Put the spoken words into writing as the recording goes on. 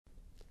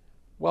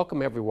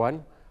Welcome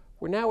everyone.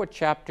 We're now at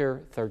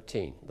Chapter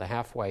 13, the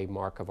halfway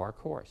mark of our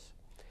course.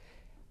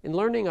 In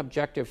Learning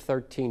Objective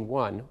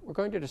 13.1, we're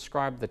going to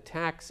describe the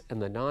tax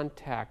and the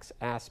non-tax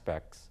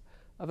aspects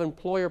of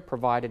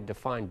employer-provided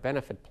defined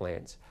benefit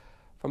plans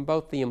from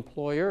both the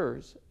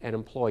employer's and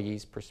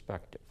employee's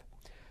perspective.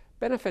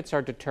 Benefits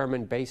are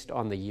determined based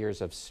on the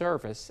years of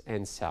service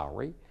and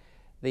salary.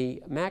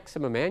 The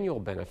maximum annual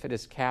benefit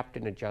is capped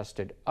and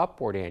adjusted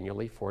upward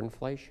annually for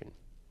inflation.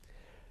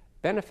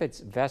 Benefits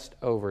vest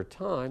over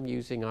time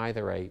using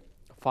either a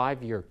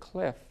 5-year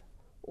cliff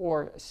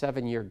or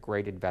 7-year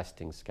graded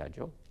vesting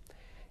schedule.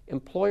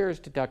 Employers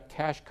deduct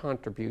cash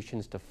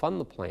contributions to fund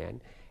the plan,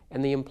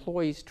 and the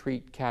employees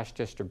treat cash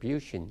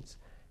distributions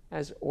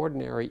as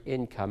ordinary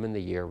income in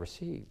the year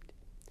received.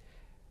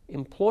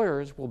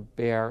 Employers will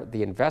bear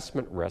the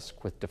investment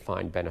risk with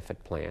defined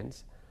benefit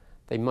plans.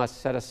 They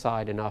must set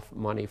aside enough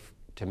money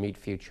to meet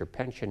future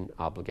pension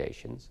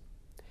obligations.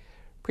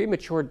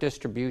 Premature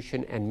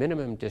distribution and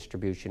minimum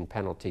distribution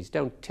penalties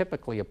don't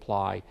typically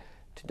apply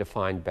to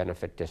defined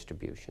benefit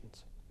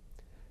distributions.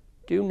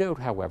 Do note,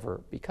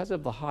 however, because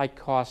of the high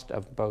cost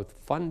of both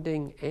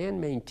funding and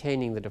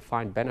maintaining the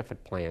defined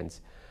benefit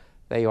plans,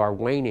 they are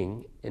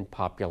waning in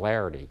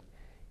popularity,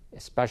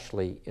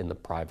 especially in the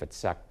private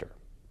sector.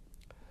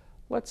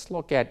 Let's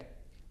look at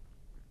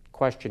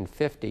question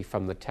 50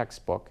 from the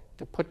textbook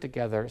to put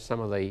together some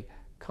of the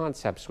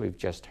concepts we've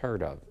just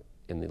heard of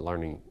in the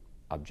learning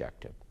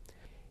objective.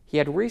 He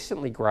had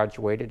recently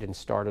graduated and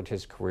started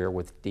his career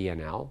with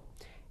DNL,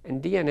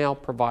 and DNL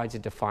provides a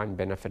defined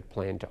benefit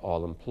plan to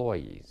all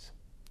employees.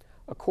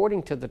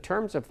 According to the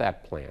terms of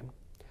that plan,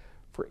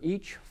 for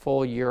each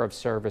full year of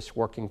service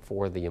working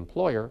for the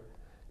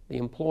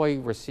employee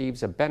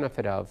receives a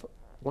benefit of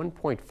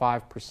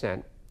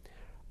 1.5%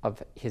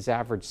 of his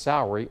average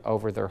salary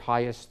over their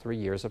highest 3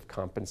 years of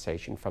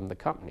compensation from the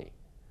company.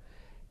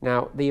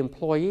 Now, the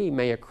employee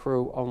may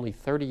accrue only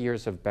 30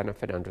 years of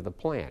benefit under the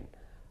plan,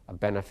 a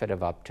benefit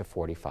of up to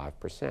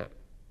 45%.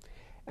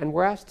 And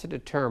we're asked to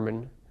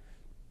determine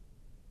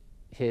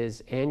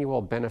his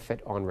annual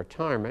benefit on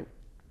retirement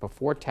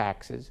before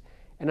taxes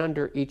and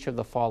under each of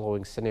the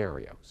following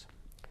scenarios.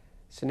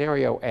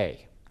 Scenario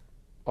A,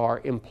 our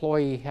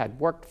employee had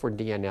worked for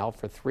DNL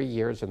for 3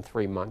 years and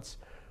 3 months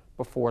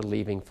before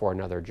leaving for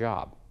another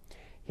job.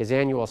 His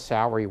annual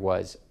salary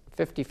was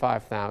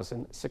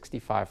 $55,000,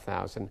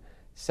 $65,000,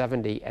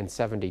 $70,000, and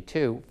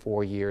 $72,000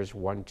 for years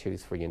 1, 2,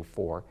 3, and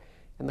 4,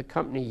 and the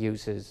company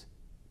uses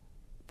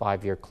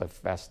 5-year cliff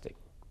vesting.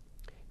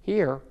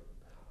 Here,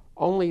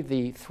 only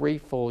the 3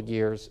 full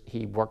years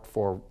he worked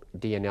for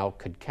DNL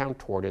could count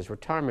toward his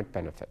retirement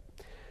benefit.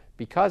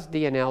 Because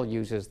DNL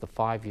uses the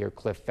 5-year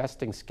cliff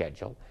vesting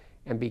schedule,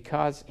 and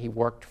because he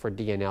worked for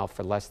DNL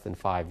for less than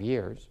 5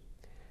 years,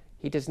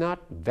 he does not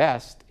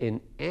vest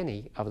in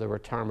any of the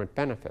retirement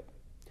benefit.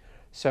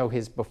 So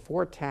his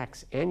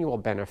before-tax annual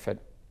benefit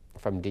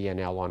from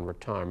DNL on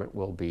retirement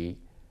will be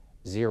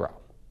 0.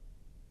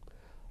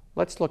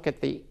 Let's look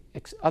at the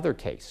other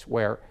case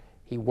where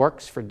he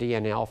works for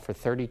DNL for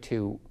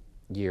 32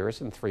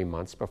 years and 3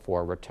 months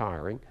before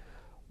retiring,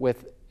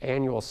 with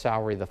annual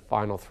salary the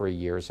final 3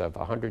 years of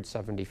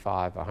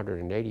 $175,000,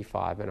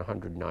 $185,000, and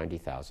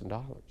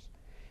 $190,000.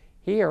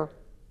 Here,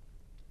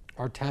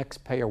 our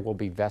taxpayer will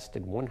be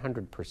vested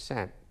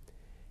 100%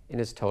 in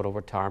his total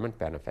retirement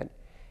benefit,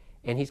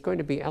 and he's going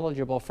to be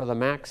eligible for the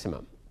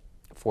maximum,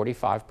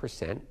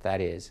 45%, that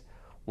is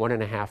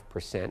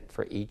 1.5%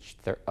 for each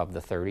of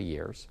the 30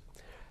 years.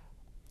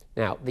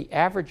 Now, the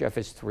average of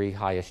his 3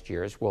 highest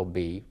years will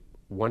be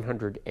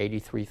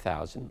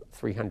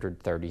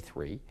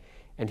 $183,333,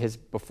 and his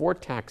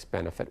before-tax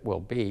benefit will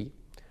be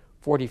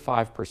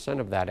 45%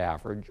 of that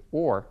average,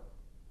 or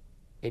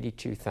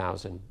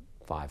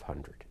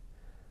 $82,500.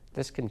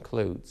 This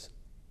concludes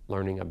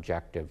Learning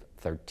Objective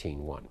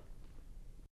 13.1.